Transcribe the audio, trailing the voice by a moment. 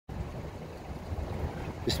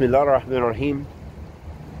Bismillah ar-Rahman ar-Rahim.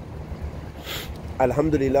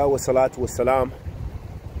 Alhamdulillah wa salatu wa salam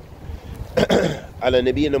ala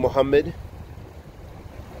nabiyyina Muhammad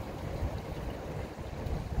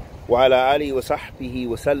wa ala alihi wa sahbihi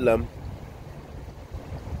wa sallam.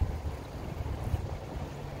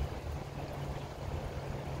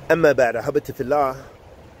 Amma ba'da, habati fillah.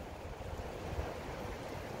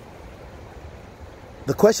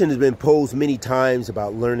 The question has been posed many times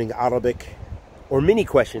about learning Arabic, or many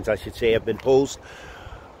questions, I should say, have been posed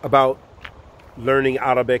about learning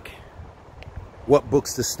Arabic, what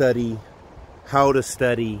books to study, how to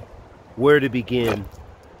study, where to begin,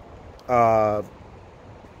 all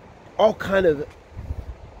kind of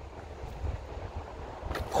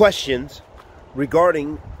questions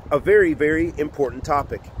regarding a very, very important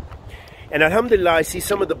topic. And alhamdulillah, I see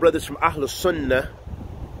some of the brothers from Ahlul Sunnah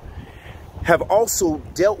have also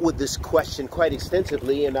dealt with this question quite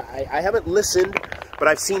extensively, and I haven't listened, but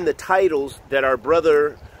I've seen the titles that our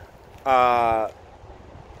brother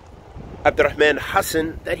Abdurrahman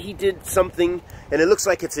Hassan, that he did something, and it looks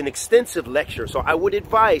like it's an extensive lecture. So I would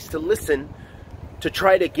advise to listen to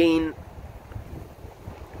try to gain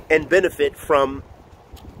and benefit from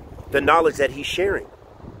the knowledge that he's sharing.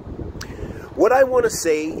 What I want to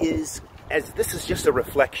say is, as this is just a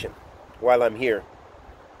reflection while I'm here,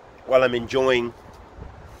 while I'm enjoying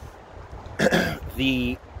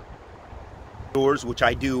the doors, which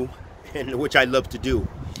I do and which I love to do,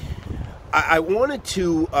 I wanted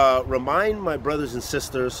to remind my brothers and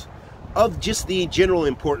sisters of just the general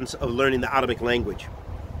importance of learning the Arabic language.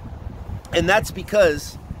 And that's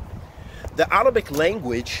because the Arabic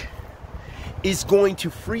language is going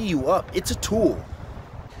to free you up. It's a tool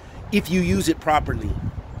if you use it properly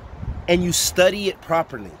and you study it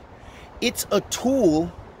properly. It's a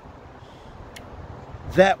tool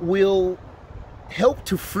that will help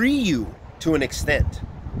to free you to an extent,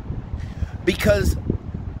 because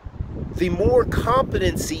the more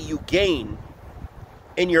competency you gain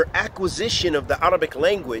in your acquisition of the Arabic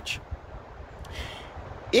language,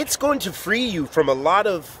 it's going to free you from a lot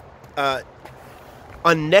of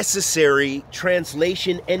unnecessary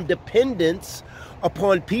translation and dependence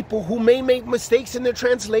upon people who may make mistakes in their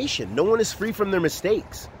translation. No one is free from their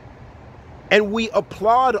mistakes. And we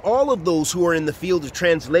applaud all of those who are in the field of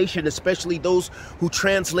translation, especially those who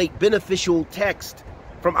translate beneficial text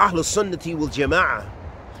from Ahlul Sunnati wal Jama'ah.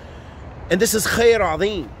 And this is khair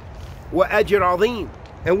azim wa ajr azim,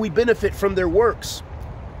 and we benefit from their works.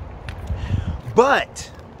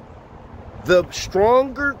 But the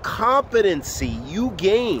stronger competency you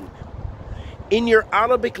gain in your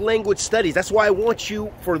Arabic language studies, that's why I want you,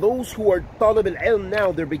 for those who are talib al-ilm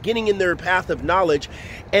now, they're beginning in their path of knowledge,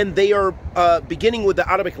 and they are beginning with the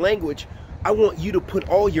Arabic language, I want you to put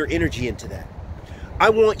all your energy into that.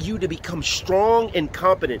 I want you to become strong and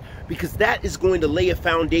competent, because that is going to lay a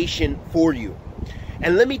foundation for you.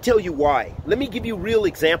 And let me tell you why. Let me give you real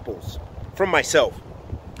examples from myself.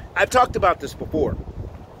 I've talked about this before,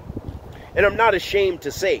 and I'm not ashamed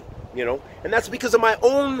to say, and that's because of my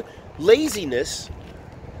own laziness.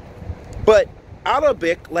 But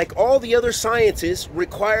Arabic, like all the other sciences,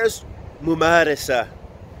 requires mumarasa.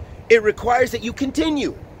 It requires that you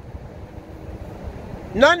continue.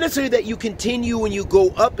 Not necessarily that you continue when you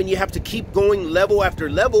go up and you have to keep going level after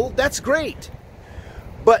level. That's great.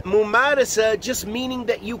 But mumarasa just meaning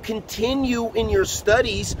that you continue in your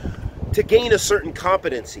studies to gain a certain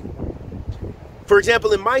competency. For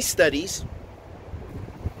example, in my studies,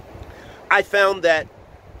 I found that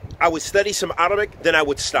I would study some Arabic, then I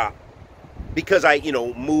would stop. Because I,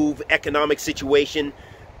 move, economic situation,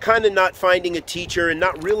 kind of not finding a teacher and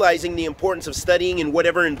not realizing the importance of studying in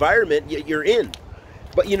whatever environment you're in.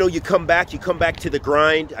 But you come back to the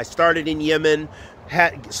grind. I started in Yemen,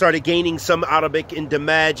 started gaining some Arabic in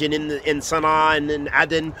Damaj and in Sana'a and in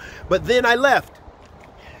Aden, but then I left.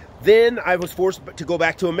 Then I was forced to go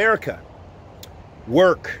back to America.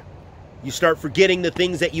 Work. You start forgetting the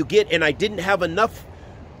things that you get, and I didn't have enough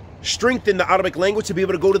strength in the Arabic language to be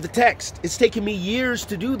able to go to the text. It's taken me years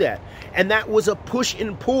to do that. And that was a push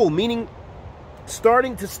and pull, meaning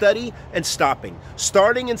starting to study and stopping,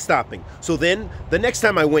 starting and stopping. So then the next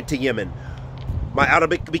time I went to Yemen, my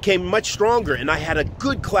Arabic became much stronger, and I had a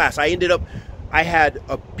good class. I had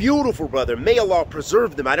a beautiful brother. May Allah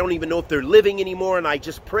preserve them. I don't even know if they're living anymore, and I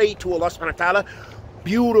just pray to Allah subhanahu wa ta'ala.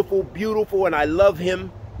 Beautiful, beautiful, and I love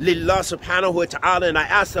him. Lillah subhanahu wa ta'ala, and I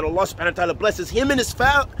ask that Allah subhanahu wa ta'ala blesses him and his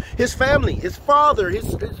family, his father,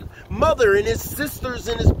 his mother, and his sisters,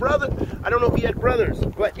 and his brother. I don't know if he had brothers,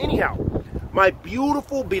 but anyhow, my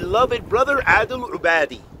beautiful, beloved brother Adil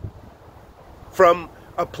Ubadi, from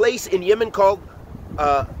a place in Yemen called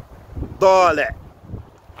Dala.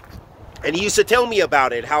 And he used to tell me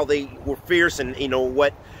about it, how they were fierce and, a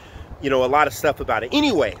lot of stuff about it.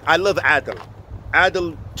 Anyway, I love Adil.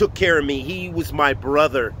 Adil took care of me. He was my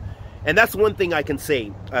brother. And that's one thing I can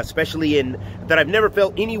say, especially that I've never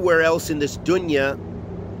felt anywhere else in this dunya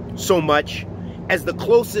so much as the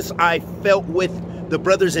closest I felt with the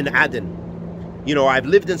brothers in Aden. I've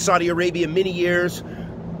lived in Saudi Arabia many years.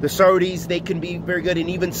 The Saudis, they can be very good, and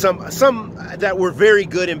even some that were very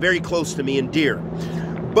good and very close to me and dear.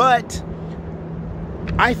 But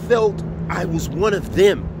I felt I was one of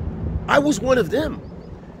them. I was one of them.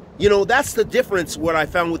 That's the difference what I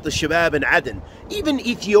found with the Shabab in Aden. Even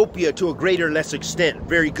Ethiopia to a greater less extent,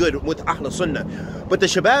 very good with Ahl Sunnah. But the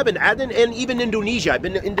Shabab in Aden, and even Indonesia. I've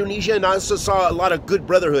been to Indonesia and I also saw a lot of good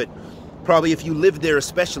brotherhood. Probably if you lived there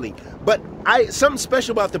especially. But something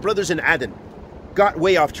special about the brothers in Aden. Got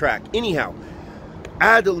way off track. Anyhow,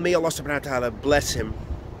 Adil, may Allah subhanahu wa ta'ala bless him.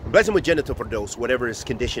 Bless him with Jannatul Firdaus, whatever his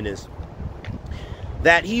condition is.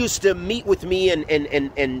 That he used to meet with me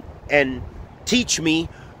and teach me.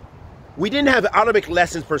 We didn't have Arabic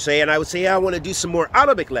lessons per se, and I would say, I want to do some more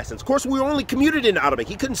Arabic lessons. Of course, we were only commuted in Arabic.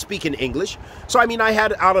 He couldn't speak in English. So, I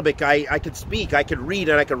had Arabic. I could speak, I could read,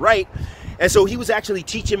 and I could write. And so he was actually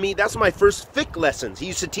teaching me. That's my first fiqh lessons. He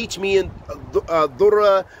used to teach me in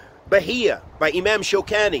Durra Bahiyya by Imam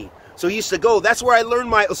Shokani. So he used to go. That's where I learned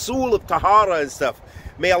my usul of tahara and stuff.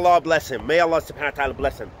 May Allah bless him. May Allah subhanahu wa ta'ala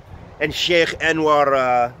bless him. And Sheikh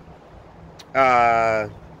Anwar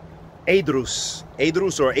Adrus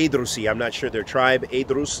or Adrusi, I'm not sure their tribe,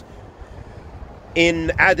 Adrus,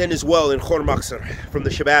 in Aden as well, in Khormaksar, from the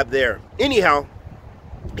Shabab there. Anyhow,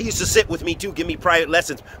 he used to sit with me too, give me private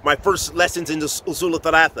lessons, my first lessons in the Usul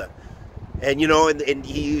al-Thalatha. And and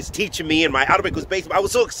he was teaching me, and my Arabic was based. I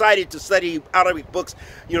was so excited to study Arabic books,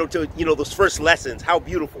 those first lessons, how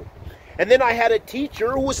beautiful. And then I had a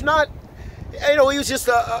teacher who was not, he was just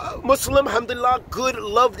a Muslim, alhamdulillah, good,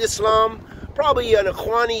 loved Islam, probably an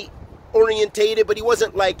Ikhwani orientated, but he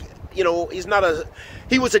wasn't like, he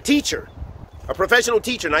was a teacher, a professional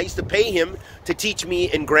teacher, and I used to pay him to teach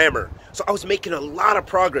me in grammar. So I was making a lot of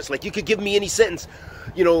progress. Like, you could give me any sentence,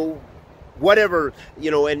 whatever,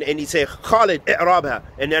 and he'd say, Khalid, i'rabha.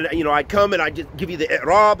 And then, I'd come and I'd just give you the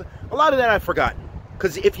i'rab. A lot of that I've forgotten.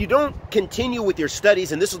 Because if you don't continue with your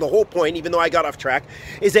studies, and this is the whole point, even though I got off track,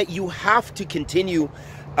 is that you have to continue,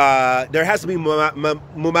 there has to be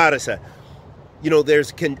mumarasa.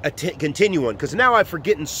 There's a continuum. Because now I'm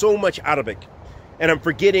forgetting so much Arabic. And I'm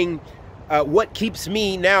forgetting what keeps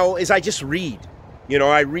me now is I just read.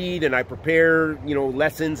 I read and I prepare,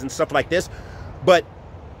 lessons and stuff like this. But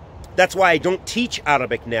that's why I don't teach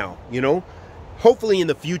Arabic now, Hopefully in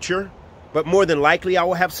the future, but more than likely I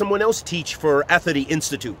will have someone else teach for Athari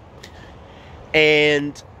Institute.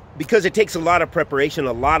 And because it takes a lot of preparation,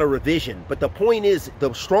 a lot of revision. But the point is,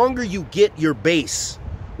 the stronger you get your base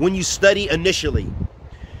when you study initially,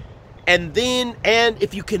 and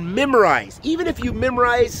if you can memorize, even if you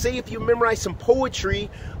memorize, say if you memorize some poetry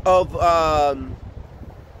of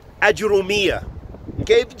Ajurumiyya,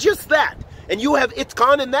 okay, just that, and you have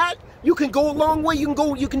itqan in that, you can go a long way. You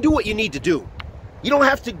can do what you need to do. You don't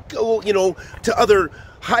have to go, to other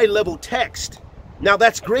high-level text. Now,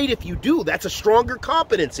 that's great if you do. That's a stronger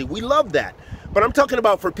competency. We love that. But I'm talking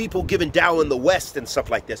about for people giving dawah in the West and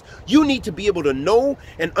stuff like this. You need to be able to know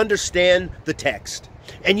and understand the text.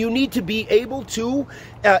 And you need to be able to,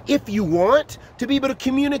 if you want, to be able to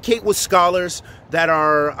communicate with scholars that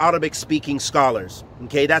are Arabic-speaking scholars.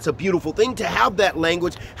 Okay, that's a beautiful thing, to have that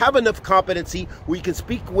language, have enough competency where you can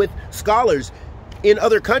speak with scholars in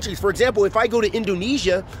other countries. For example, if I go to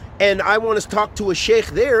Indonesia and I want to talk to a sheikh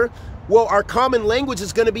there, well, our common language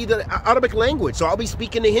is going to be the Arabic language. So I'll be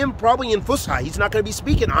speaking to him probably in Fusha. He's not going to be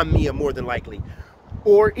speaking Ammiya more than likely.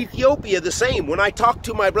 Or Ethiopia, the same. When I talk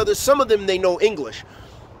to my brothers, some of them, they know English.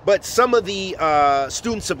 But some of the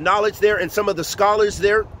students of knowledge there and some of the scholars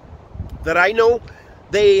there that I know,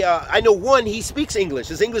 I know one, he speaks English.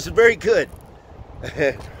 His English is very good.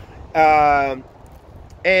 Yeah,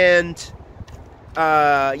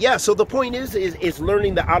 so the point is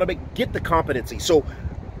learning the Arabic, get the competency. So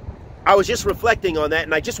I was just reflecting on that,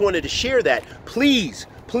 and I just wanted to share that. Please,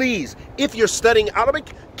 please, if you're studying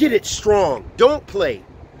Arabic, get it strong. Don't play.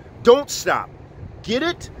 Don't stop. Get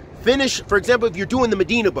it. Finish. For example, if you're doing the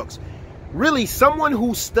Medina books, really someone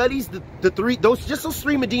who studies those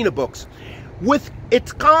three Medina books with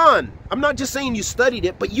itqan. I'm not just saying you studied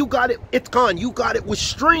it, but you got it itqan. You got it with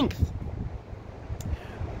strength.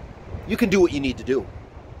 You can do what you need to do.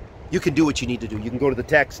 You can do what you need to do. You can go to the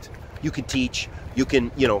text. You can teach. You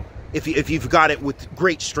can, if you've got it with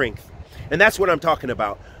great strength. And that's what I'm talking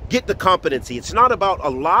about. Get the competency. It's not about a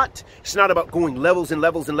lot. It's not about going levels and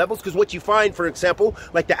levels and levels. Because what you find, for example,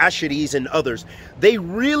 like the Asharis and others, they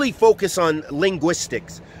really focus on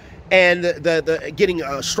linguistics and the getting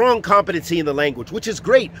a strong competency in the language, which is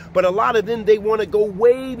great. But a lot of them, they want to go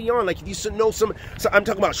way beyond. Like if you know so I'm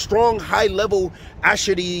talking about strong, high-level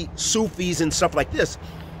Ashari Sufis and stuff like this.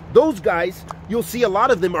 Those guys, you'll see a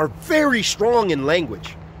lot of them are very strong in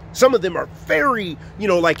language. Some of them are very, you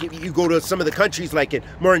know, like if you go to some of the countries like in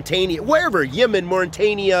Mauritania, wherever, Yemen,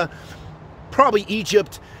 Mauritania, probably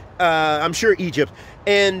Egypt, I'm sure Egypt,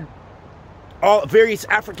 and all various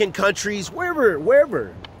African countries,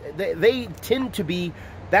 wherever. They tend to be,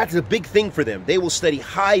 that's a big thing for them. They will study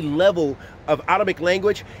high level of Arabic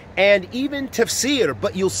language and even tafsir,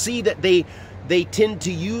 but you'll see that they tend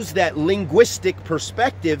to use that linguistic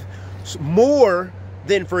perspective more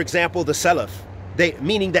than, for example, the Salaf.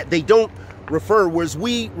 Meaning that they don't refer, whereas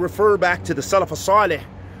we refer back to the Salaf as-Salih,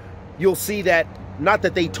 you'll see that, not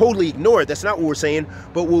that they totally ignore it, that's not what we're saying,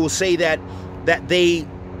 but we'll say that they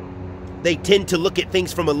tend to look at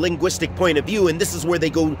things from a linguistic point of view, and this is where they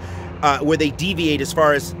go, where they deviate as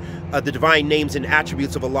far as the divine names and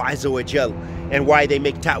attributes of Allah Azza wa Jal, and why they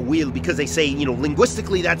make ta'wil, because they say, you know,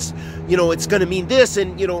 linguistically that's, you know, it's going to mean this,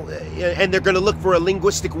 and, you know, and they're going to look for a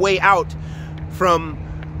linguistic way out from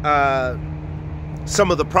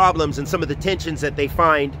some of the problems and some of the tensions that they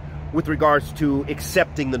find with regards to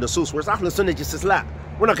accepting the nusus. Whereas Ahlul Sunnah just says, la,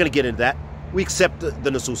 we're not going to get into that. We accept the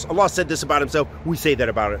nusus. Allah said this about himself. We say that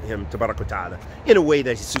about him, tabarak wa ta'ala, in a way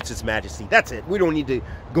that suits his majesty. That's it. We don't need to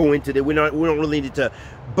go into it. We don't really need to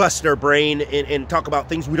bust our brain and talk about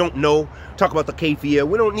things we don't know, talk about the kayfiyah.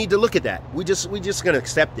 We don't need to look at that. We just going to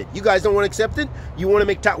accept it. You guys don't want to accept it? You want to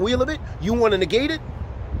make ta'wil of it? You want to negate it?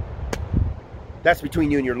 That's between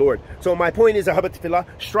you and your Lord. So my point is, ahabati fillah,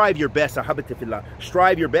 strive your best, ahabati fillah.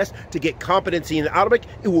 Strive your best to get competency in Arabic.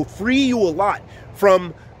 It will free you a lot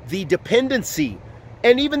from the dependency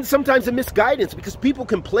and even sometimes the misguidance, because people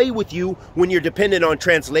can play with you when you're dependent on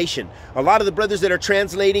translation. A lot of the brothers that are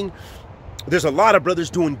translating, there's a lot of brothers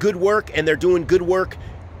doing good work, and they're doing good work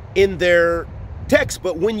in their text,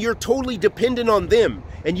 but when you're totally dependent on them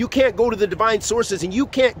and you can't go to the divine sources and you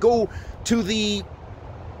can't go to the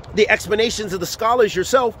explanations of the scholars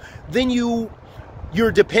yourself, then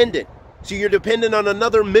you're dependent. So you're dependent on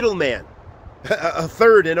another middleman, a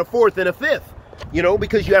third and a fourth and a fifth, you know,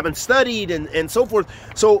 because you haven't studied and so forth.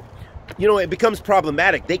 So, you know, it becomes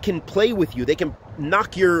problematic. They can play with you. They can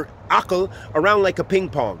knock your aql around like a ping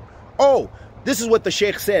pong. Oh, this is what the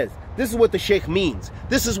sheikh says. This is what the sheikh means.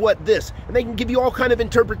 This is what this. And they can give you all kind of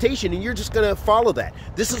interpretation, and you're just going to follow that.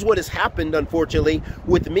 This is what has happened, unfortunately,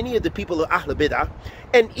 with many of the people of Ahl Bid'ah,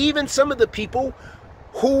 and even some of the people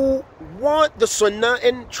who want the Sunnah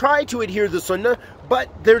and try to adhere to the Sunnah,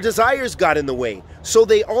 but their desires got in the way. So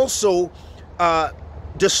they also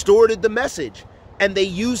distorted the message, and they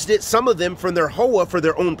used it, some of them, from their hawa, for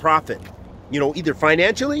their own profit. You know, either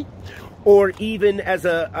financially, or even as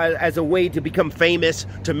a way to become famous,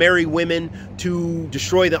 to marry women, to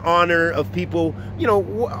destroy the honor of people. You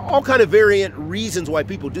know, all kind of variant reasons why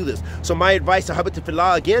people do this. So my advice to Habbat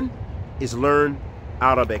Fillah again is learn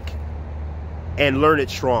Arabic and learn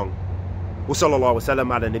it strong. Wa sallallahu wa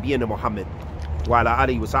sallam ala nabiyyina Muhammad wa ala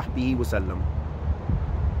alihi wa sahbihi wa sallam.